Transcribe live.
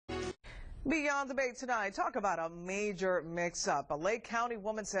Beyond the Bay tonight, talk about a major mix-up. A Lake County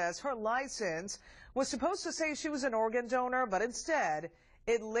woman says her license was supposed to say she was an organ donor, but instead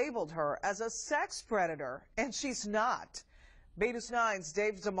it labeled her as a sex predator, and she's not. Bay News 9's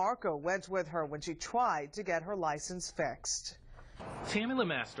Dave DeMarco went with her when she tried to get her license fixed. Tammy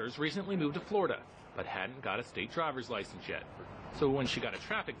LeMasters recently moved to Florida, but hadn't got a state driver's license yet. So when she got a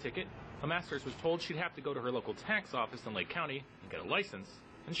traffic ticket, LeMasters was told she'd have to go to her local tax office in Lake County and get a license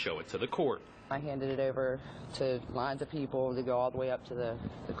and show it to the court. I handed it over to lines of people to go all the way up to the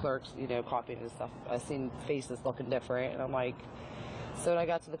clerks, copying and stuff. I seen faces looking different, and I'm like, so when I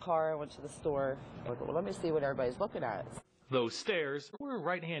got to the car, I went to the store. I was like, well, let me see what everybody's looking at. Those stairs were a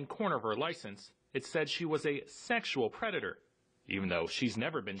right-hand corner of her license. It said she was a sexual predator, even though she's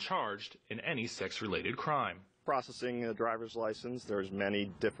never been charged in any sex-related crime. Processing a driver's license, there's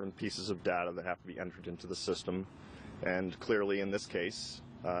many different pieces of data that have to be entered into the system, and clearly in this case,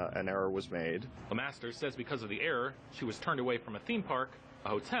 an error was made. LeMasters says because of the error, she was turned away from a theme park, a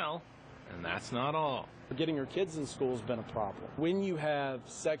hotel, and that's not all. Getting your kids in school has been a problem. When you have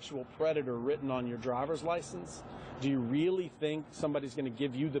sexual predator written on your driver's license, do you really think somebody's going to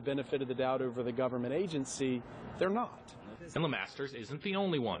give you the benefit of the doubt over the government agency? They're not. And LeMasters isn't the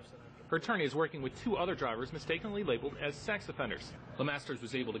only one. Her attorney is working with two other drivers mistakenly labeled as sex offenders. LeMasters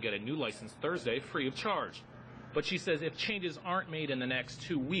was able to get a new license Thursday free of charge. But she says if changes aren't made in the next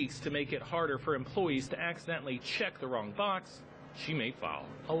 2 weeks to make it harder for employees to accidentally check the wrong box, she may file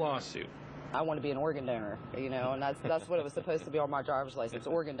a lawsuit. I want to be an organ donor, and that's what it was supposed to be on my driver's license,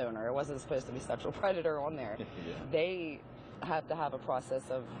 organ donor. It wasn't supposed to be sexual predator on there. Yeah. They have to have a process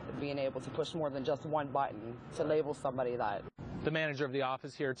of being able to push more than just one button to label somebody that. The manager of the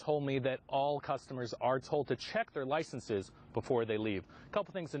office here told me that all customers are told to check their licenses before they leave. A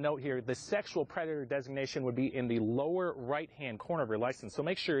couple things to note here. The sexual predator designation would be in the lower right-hand corner of your license, so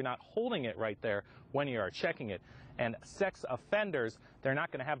make sure you're not holding it right there when you are checking it. And sex offenders, they're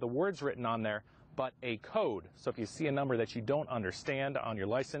not going to have the words written on there, but a code. So if you see a number that you don't understand on your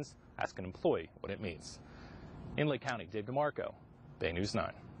license, ask an employee what it means. In Lake County, Dave DeMarco, Bay News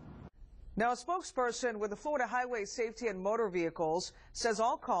 9. Now, a spokesperson with the Florida Highway Safety and Motor Vehicles says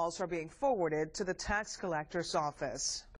all calls are being forwarded to the tax collector's office.